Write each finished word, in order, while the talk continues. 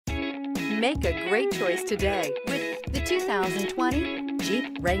Make a great choice today with the 2020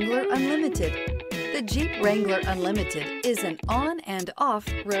 Jeep Wrangler Unlimited. The Jeep Wrangler Unlimited is an on- and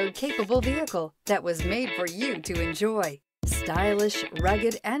off-road capable vehicle that was made for you to enjoy. Stylish,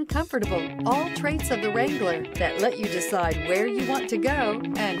 rugged, and comfortable, all traits of the Wrangler that let you decide where you want to go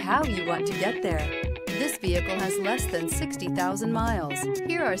and how you want to get there. This vehicle has less than 60,000 miles.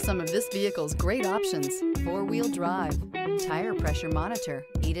 Here are some of this vehicle's great options: four-wheel drive, tire pressure monitor,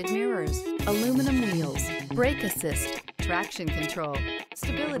 heated mirrors, aluminum wheels, brake assist, traction control,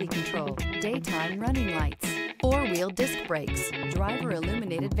 stability control, daytime running lights, four-wheel disc brakes, driver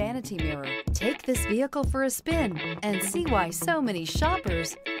illuminated vanity mirror. Take this vehicle for a spin and see why so many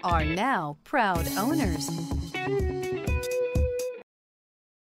shoppers are now proud owners.